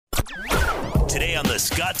Today on the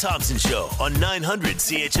Scott Thompson Show on 900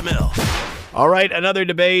 CHML. All right, another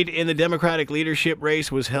debate in the Democratic leadership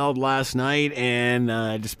race was held last night,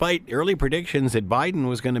 and despite early predictions that Biden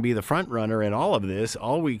was going to be the front runner in all of this,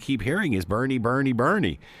 all we keep hearing is Bernie, Bernie,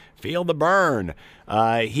 Bernie. Feel the burn.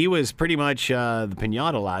 He was pretty much the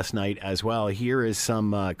piñata last night as well. Here is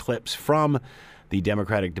some clips from the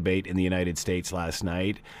Democratic debate in the United States last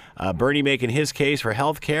night. Bernie making his case for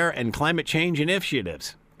health care and climate change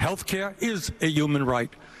initiatives. Healthcare is a human right.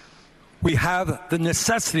 We have the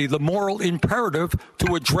necessity, the moral imperative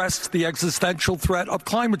to address the existential threat of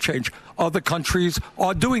climate change. Other countries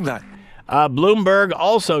are doing that. Bloomberg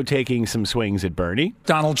also taking some swings at Bernie.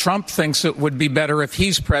 Donald Trump thinks it would be better if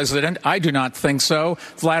he's president. I do not think so.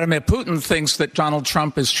 Vladimir Putin thinks that Donald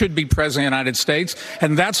Trump should be president of the United States,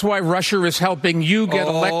 and that's why Russia is helping you get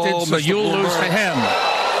elected so you'll lose to him.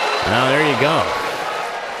 Now, there you go.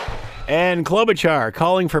 And Klobuchar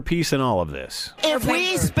calling for peace in all of this. If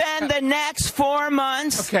we spend the next 4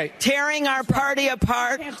 months tearing our party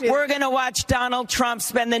apart, we're going to watch Donald Trump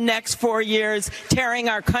spend the next 4 years tearing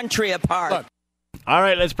our country apart. Look. All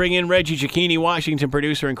right, let's bring in Reggie Cecchini, Washington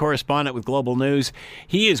producer and correspondent with Global News.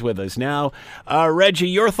 He is with us now. Reggie,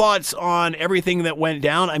 your thoughts on everything that went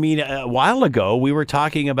down? I mean, a while ago, we were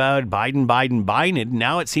talking about Biden, Biden, Biden.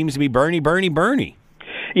 Now it seems to be Bernie, Bernie, Bernie.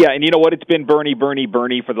 Yeah, and you know what? It's been Bernie, Bernie,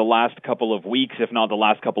 Bernie for the last couple of weeks, if not the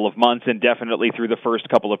last couple of months, and definitely through the first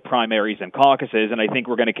couple of primaries and caucuses. And I think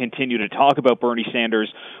we're going to continue to talk about Bernie Sanders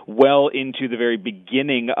well into the very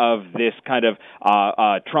beginning of this kind of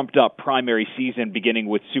trumped-up primary season, beginning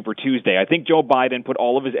with Super Tuesday. I think Joe Biden put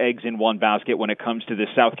all of his eggs in one basket when it comes to this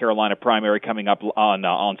South Carolina primary coming up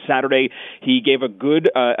on Saturday. He gave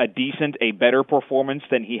a decent, a better performance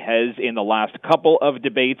than he has in the last couple of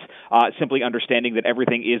debates, simply understanding that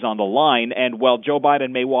everything is on the line. And while Joe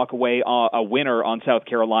Biden may walk away a winner on South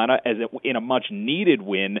Carolina in a much-needed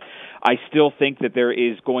win, I still think that there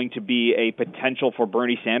is going to be a potential for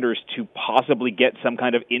Bernie Sanders to possibly get some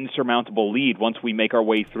kind of insurmountable lead once we make our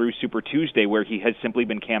way through Super Tuesday, where he has simply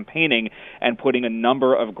been campaigning and putting a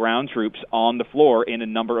number of ground troops on the floor in a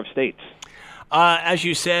number of states. As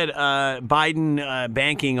you said, Biden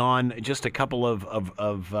banking on just a couple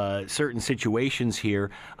of certain situations here.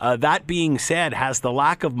 That being said, has the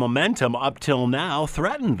lack of momentum up till now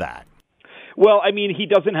threatened that? Well, I mean, he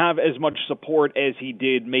doesn't have as much support as he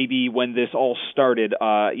did maybe when this all started,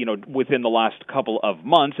 within the last couple of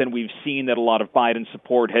months, and we've seen that a lot of Biden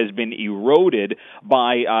support has been eroded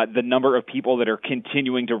by the number of people that are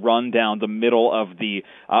continuing to run down the middle of the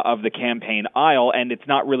campaign aisle, and it's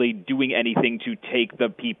not really doing anything to take the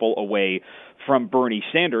people away from Bernie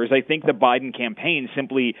Sanders. I think the Biden campaign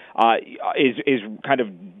simply is kind of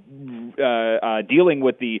dealing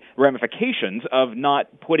with the ramifications of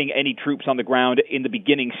not putting any troops on the ground in the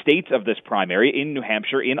beginning states of this primary, in New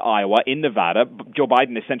Hampshire, in Iowa, in Nevada. Joe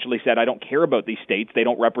Biden essentially said, I don't care about these states. They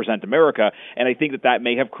don't represent America. And I think that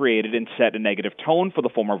may have created and set a negative tone for the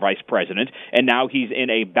former vice president. And now he's in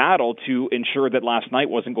a battle to ensure that last night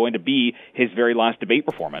wasn't going to be his very last debate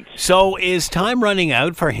performance. So is time running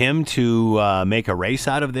out for him to make a race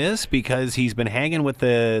out of this? Because he's been hanging with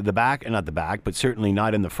the back, not the back, but certainly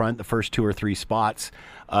not in the front, the first 2 or 3 spots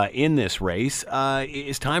in this race.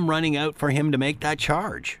 Is time running out for him to make that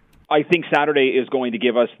charge? I think Saturday is going to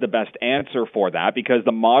give us the best answer for that, because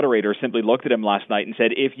the moderator simply looked at him last night and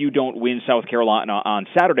said, if you don't win South Carolina on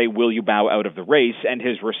Saturday, will you bow out of the race? And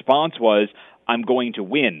his response was, I'm going to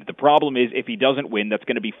win. The problem is, if he doesn't win, that's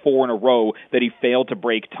going to be 4 in a row that he failed to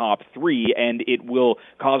break top 3, and it will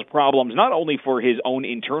cause problems not only for his own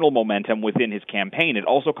internal momentum within his campaign, it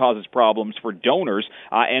also causes problems for donors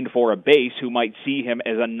and for a base who might see him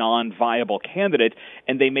as a non-viable candidate,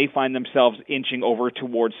 and they may find themselves inching over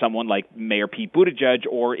towards someone like Mayor Pete Buttigieg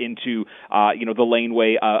or into the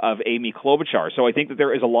laneway of Amy Klobuchar. So I think that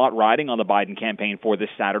there is a lot riding on the Biden campaign for this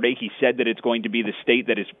Saturday. He said that it's going to be the state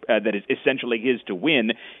that is essentially his to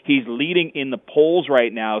win. He's leading in the polls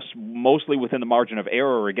right now, mostly within the margin of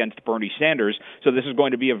error against Bernie Sanders. So this is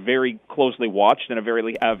going to be a very closely watched and a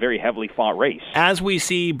very heavily fought race. As we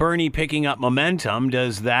see Bernie picking up momentum,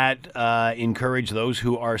 does that encourage those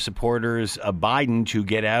who are supporters of Biden to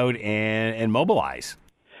get out and mobilize?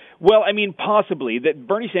 Well, I mean, possibly. That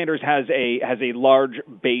Bernie Sanders has a large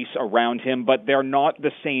base around him, but they're not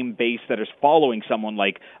the same base that is following someone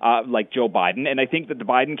like Joe Biden. And I think that the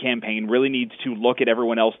Biden campaign really needs to look at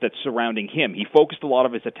everyone else that's surrounding him. He focused a lot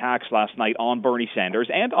of his attacks last night on Bernie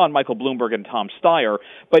Sanders and on Michael Bloomberg and Tom Steyer,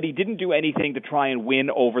 but he didn't do anything to try and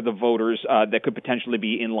win over the voters that could potentially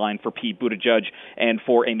be in line for Pete Buttigieg and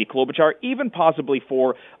for Amy Klobuchar, even possibly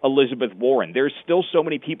for Elizabeth Warren. There's still so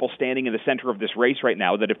many people standing in the center of this race right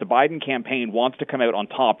now that if the Biden campaign wants to come out on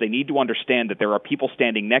top, they need to understand that there are people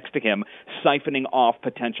standing next to him siphoning off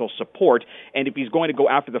potential support. And if he's going to go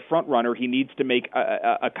after the front runner, he needs to make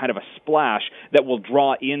a kind of a splash that will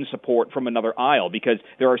draw in support from another aisle, because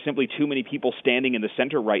there are simply too many people standing in the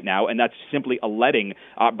center right now, and that's simply letting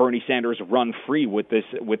Bernie Sanders run free with this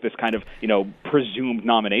kind of presumed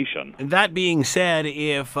nomination. That being said,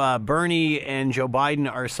 if Bernie and Joe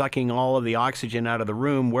Biden are sucking all of the oxygen out of the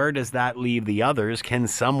room, where does that leave the others? Can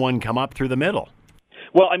someone come up through the middle?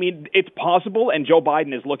 Well, I mean, it's possible, and Joe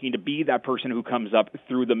Biden is looking to be that person who comes up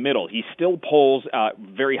through the middle. He still polls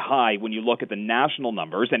very high when you look at the national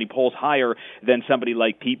numbers, and he polls higher than somebody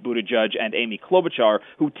like Pete Buttigieg and Amy Klobuchar,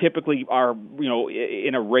 who typically are,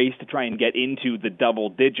 in a race to try and get into the double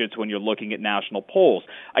digits when you're looking at national polls.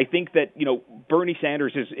 I think that, Bernie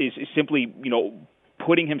Sanders is simply,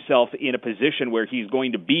 putting himself in a position where he's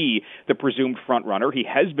going to be the presumed front runner. He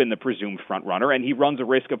has been the presumed front runner, and he runs a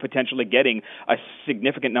risk of potentially getting a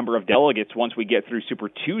significant number of delegates once we get through Super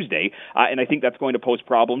Tuesday, and I think that's going to pose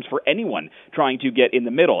problems for anyone trying to get in the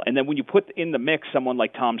middle. And then when you put in the mix someone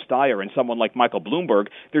like Tom Steyer and someone like Michael Bloomberg,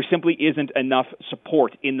 there simply isn't enough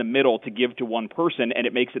support in the middle to give to one person, and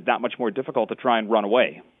it makes it that much more difficult to try and run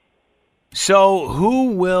away. So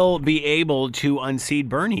who will be able to unseat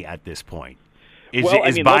Bernie at this point? Is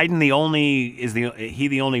Biden the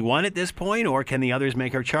only one at this point, or can the others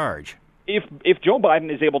make a charge? If Joe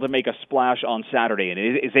Biden is able to make a splash on Saturday and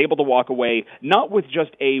is able to walk away not with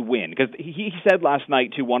just a win, because he said last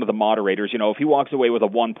night to one of the moderators, if he walks away with a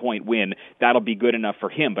 1-point win, that'll be good enough for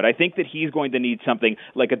him. But I think that he's going to need something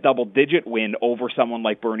like a double-digit win over someone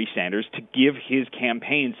like Bernie Sanders to give his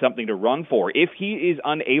campaign something to run for. If he is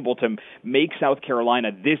unable to make South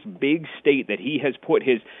Carolina this big state that he has put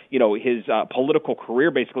his political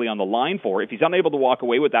career basically on the line for, if he's unable to walk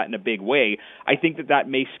away with that in a big way, I think that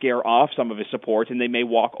may scare off some of his support, and they may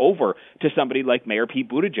walk over to somebody like Mayor Pete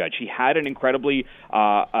Buttigieg. He had an incredibly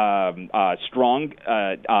strong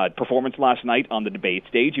performance last night on the debate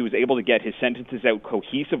stage. He was able to get his sentences out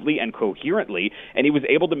cohesively and coherently, and he was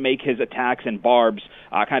able to make his attacks and barbs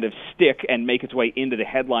kind of stick and make its way into the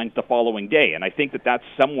headlines the following day. And I think that that's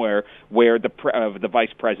somewhere where the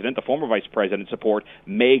vice president, the former vice president's support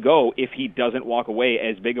may go if he doesn't walk away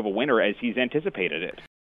as big of a winner as he's anticipated it.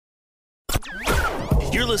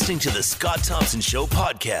 You're listening to the Scott Thompson Show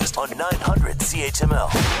podcast on 900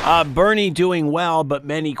 CHML. Bernie doing well, but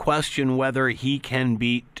many question whether he can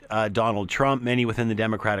beat Donald Trump. Many within the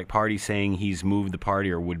Democratic Party saying he's moved the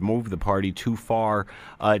party or would move the party too far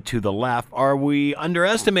to the left. Are we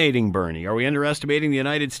underestimating Bernie? Are we underestimating the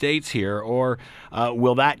United States here? Or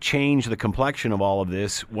will that change the complexion of all of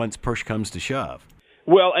this once push comes to shove?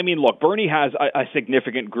 Well, I mean, look, Bernie has a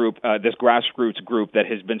significant group, this grassroots group that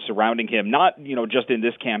has been surrounding him, not, just in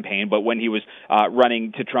this campaign, but when he was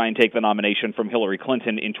running to try and take the nomination from Hillary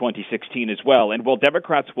Clinton in 2016 as well. And while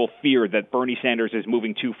Democrats will fear that Bernie Sanders is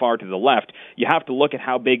moving too far to the left, you have to look at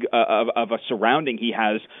how big of a surrounding he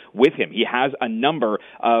has with him. He has a number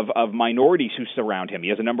of minorities who surround him. He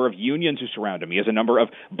has a number of unions who surround him. He has a number of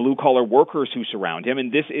blue-collar workers who surround him.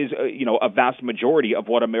 And this is, a vast majority of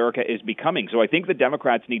what America is becoming. So I think the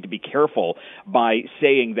Democrats need to be careful by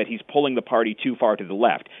saying that he's pulling the party too far to the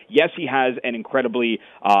left. Yes, he has an incredibly,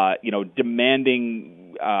 demanding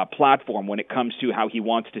platform when it comes to how he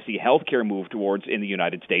wants to see health care move towards in the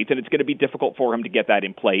United States, and it's going to be difficult for him to get that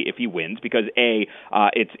in play if he wins, because A,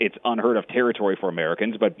 it's unheard of territory for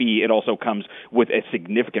Americans, but B, it also comes with a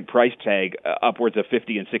significant price tag, upwards of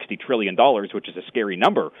 $50 and $60 trillion, which is a scary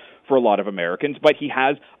number for a lot of Americans. But he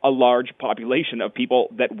has a large population of people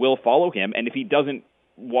that will follow him, and if he doesn't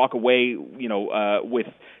walk away, with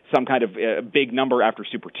some kind of big number after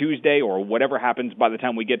Super Tuesday or whatever happens by the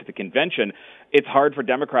time we get to the convention, it's hard for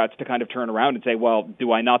Democrats to kind of turn around and say, well,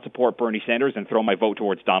 do I not support Bernie Sanders and throw my vote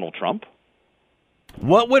towards Donald Trump?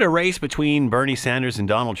 What would a race between Bernie Sanders and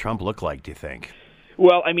Donald Trump look like, do you think?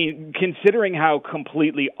 Well, I mean, considering how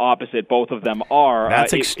completely opposite both of them are,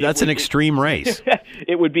 that's an extreme race.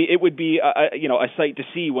 It would be a sight to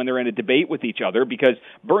see when they're in a debate with each other, because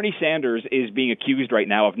Bernie Sanders is being accused right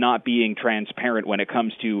now of not being transparent when it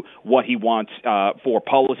comes to what he wants for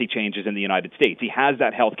policy changes in the United States. He has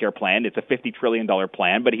that health care plan. It's a $50 trillion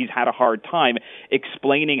plan, but he's had a hard time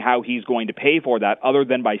explaining how he's going to pay for that, other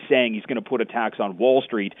than by saying he's going to put a tax on Wall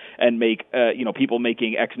Street and make people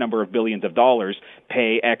making X number of billions of dollars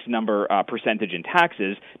pay X number percentage in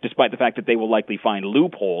taxes, despite the fact that they will likely find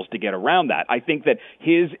loopholes to get around that. I think that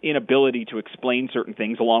his inability to explain certain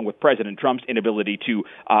things, along with President Trump's inability to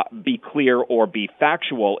be clear or be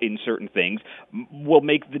factual in certain things, will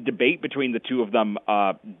make the debate between the two of them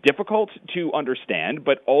difficult to understand,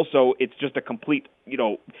 but also it's just a complete,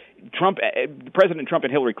 President Trump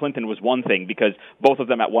and Hillary Clinton was one thing because both of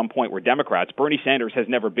them at one point were Democrats. Bernie Sanders has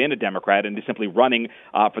never been a Democrat and is simply running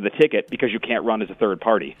for the ticket because you can't run as a third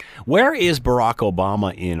party. Where is Barack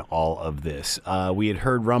Obama in all of this? We had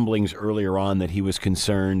heard rumblings earlier on that he was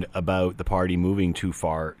concerned about the party moving too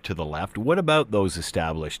far to the left. What about those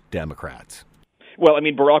established Democrats? Well, I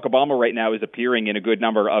mean, Barack Obama right now is appearing in a good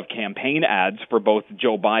number of campaign ads for both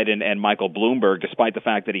Joe Biden and Michael Bloomberg, despite the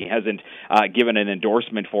fact that he hasn't given an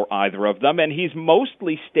endorsement for either of them. And he's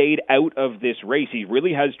mostly stayed out of this race. He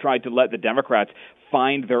really has tried to let the Democrats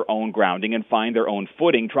find their own grounding and find their own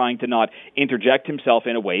footing, trying to not interject himself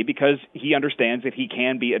in a way because he understands that he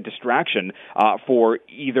can be a distraction for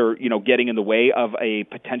either, getting in the way of a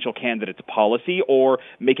potential candidate's policy or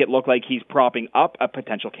make it look like he's propping up a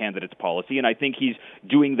potential candidate's policy. And I think he's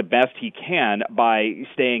doing the best he can by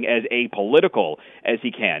staying as apolitical as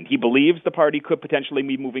he can. He believes the party could potentially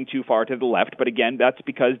be moving too far to the left, but again, that's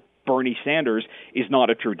because Bernie Sanders is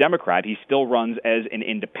not a true Democrat. He still runs as an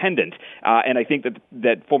independent. And I think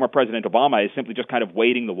that former President Obama is simply just kind of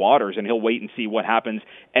wading the waters, and he'll wait and see what happens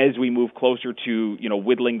as we move closer to,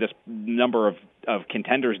 whittling this number of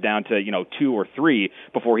contenders down to, 2 or 3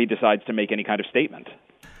 before he decides to make any kind of statement.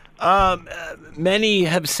 Many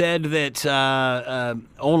have said that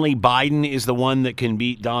only Biden is the one that can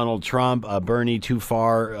beat Donald Trump. Bernie too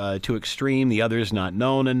far, too extreme. The others not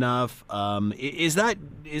known enough. Is that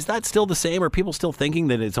still the same? Are people still thinking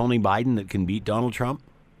that it's only Biden that can beat Donald Trump?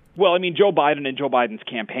 Well, I mean, Joe Biden and Joe Biden's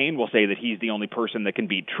campaign will say that he's the only person that can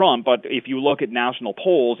beat Trump, but if you look at national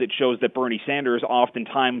polls, it shows that Bernie Sanders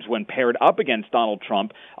oftentimes, when paired up against Donald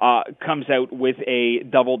Trump, comes out with a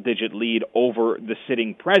double-digit lead over the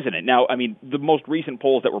sitting president. Now, I mean, the most recent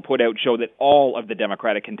polls that were put out show that all of the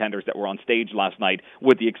Democratic contenders that were on stage last night,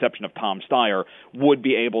 with the exception of Tom Steyer, would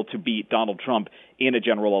be able to beat Donald Trump in a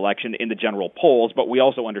general election, in the general polls, but we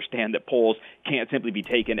also understand that polls can't simply be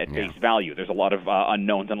taken at face value. There's a lot of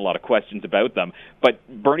unknowns and a lot of questions about them. But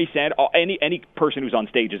Bernie Sanders, any person who's on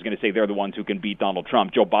stage is going to say they're the ones who can beat Donald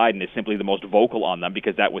Trump. Joe Biden is simply the most vocal on them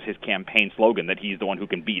because that was his campaign slogan, that he's the one who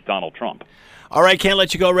can beat Donald Trump. All right, can't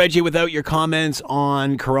let you go, Reggie, without your comments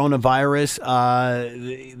on coronavirus.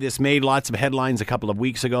 This made lots of headlines a couple of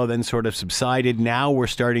weeks ago, then sort of subsided. Now we're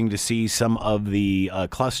starting to see some of the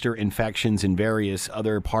cluster infections in various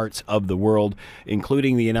other parts of the world,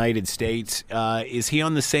 including the United States. Is he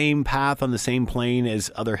on the same path, on the same plane as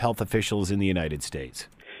other health officials in the United States?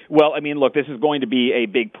 Well, I mean, look, this is going to be a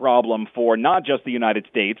big problem for not just the United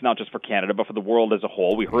States, not just for Canada, but for the world as a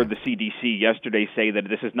whole. We heard the CDC yesterday say that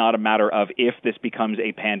this is not a matter of if this becomes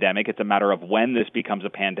a pandemic, it's a matter of when this becomes a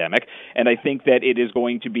pandemic. And I think that it is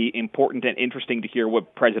going to be important and interesting to hear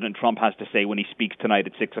what President Trump has to say when he speaks tonight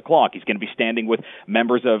at 6 o'clock. He's going to be standing with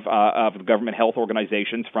members of government health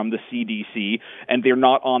organizations from the CDC, and they're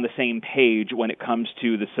not on the same page when it comes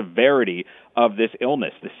to the severity of this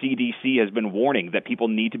illness. The CDC has been warning that people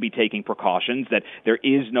need to be taking precautions, that there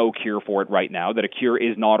is no cure for it right now, that a cure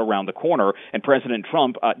is not around the corner. And President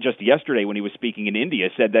Trump, just yesterday when he was speaking in India,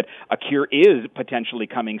 said that a cure is potentially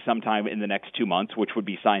coming sometime in the next 2 months, which would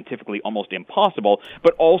be scientifically almost impossible,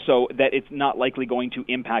 but also that it's not likely going to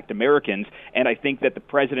impact Americans. And I think that the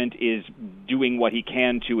president is doing what he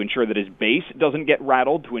can to ensure that his base doesn't get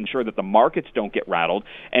rattled, to ensure that the markets don't get rattled,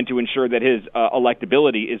 and to ensure that his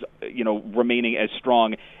electability is, remaining as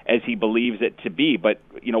strong as he believes it to be. But,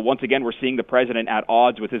 once again, we're seeing the president at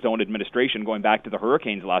odds with his own administration, going back to the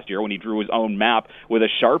hurricanes last year when he drew his own map with a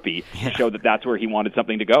Sharpie to show that that's where he wanted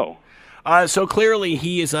something to go. So clearly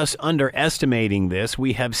he is us underestimating this.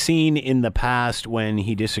 We have seen in the past when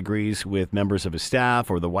he disagrees with members of his staff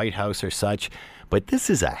or the White House or such, but this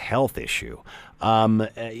is a health issue.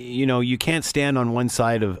 You can't stand on one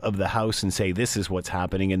side of the house and say this is what's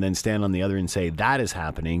happening and then stand on the other and say that is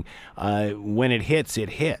happening. When it hits, it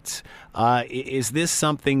hits. Is this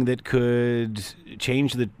something that could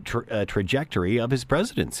change the trajectory of his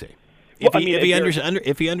presidency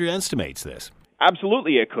if he underestimates this?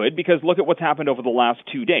 Absolutely it could, because look at what's happened over the last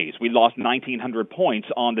 2 days. We lost 1,900 points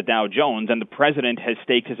on the Dow Jones, and the president has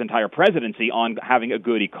staked his entire presidency on having a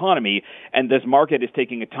good economy, and this market is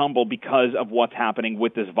taking a tumble because of what's happening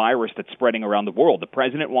with this virus that's spreading around the world. The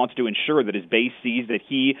president wants to ensure that his base sees that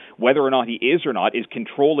he, whether or not he is or not, is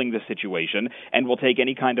controlling the situation and will take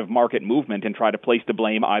any kind of market movement and try to place the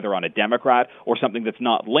blame either on a Democrat or something that's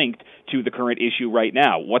not linked to the current issue right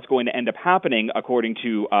now. What's going to end up happening, according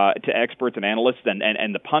to experts and analysts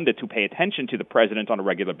and the pundits who pay attention to the president on a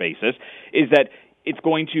regular basis, is that it's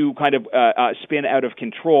going to kind of spin out of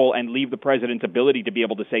control and leave the president's ability to be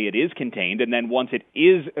able to say it is contained. And then once it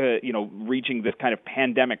is, reaching this kind of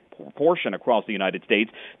pandemic portion across the United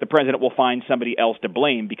States, the president will find somebody else to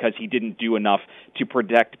blame because he didn't do enough to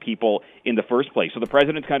protect people in the first place. So the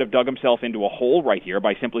president's kind of dug himself into a hole right here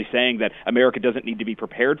by simply saying that America doesn't need to be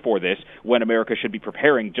prepared for this when America should be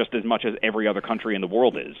preparing just as much as every other country in the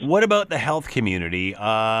world is. What about the health community?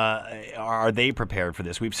 Are they prepared for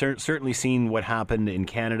this? We've certainly seen what happened in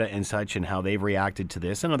Canada and such, and how they've reacted to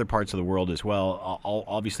this, and other parts of the world as well,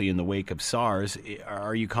 obviously in the wake of SARS.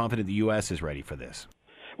 Are you confident the U.S. is ready for this?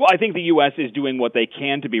 Well, I think the U.S. is doing what they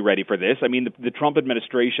can to be ready for this. I mean, the Trump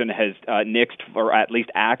administration has nixed, or at least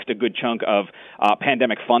axed, a good chunk of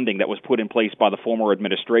pandemic funding that was put in place by the former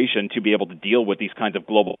administration to be able to deal with these kinds of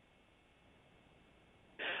global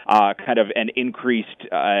kind of an increased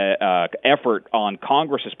effort on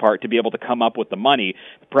Congress's part to be able to come up with the money.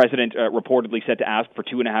 The president reportedly said to ask for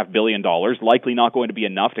 $2.5 billion, likely not going to be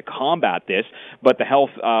enough to combat this, but the health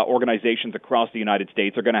organizations across the United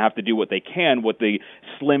States are going to have to do what they can with the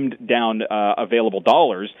slimmed down available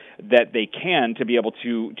dollars that they can to be able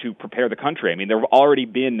to prepare the country. I mean, there have already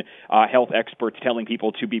been health experts telling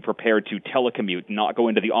people to be prepared to telecommute, not go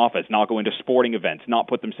into the office, not go into sporting events, not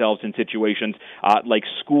put themselves in situations like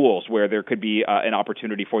schools where there could be an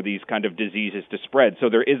opportunity for these kind of diseases to spread. So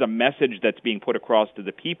there is a message that's being put across to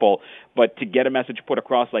the people, but to get a message put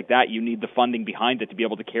across like that, you need the funding behind it to be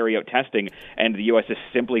able to carry out testing, and the U.S. is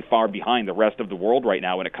simply far behind the rest of the world right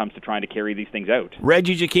now when it comes to trying to carry these things out.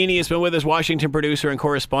 Reggie Cecchini has been with us, Washington producer and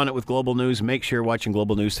correspondent with Global News. Make sure you're watching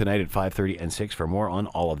Global News tonight at 5:30 and 6 for more on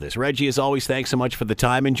all of this. Reggie, as always, thanks so much for the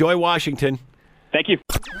time. Enjoy Washington. Thank you.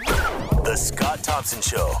 The Scott Thompson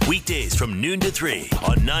Show, weekdays from noon to 3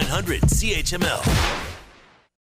 on 900 CHML.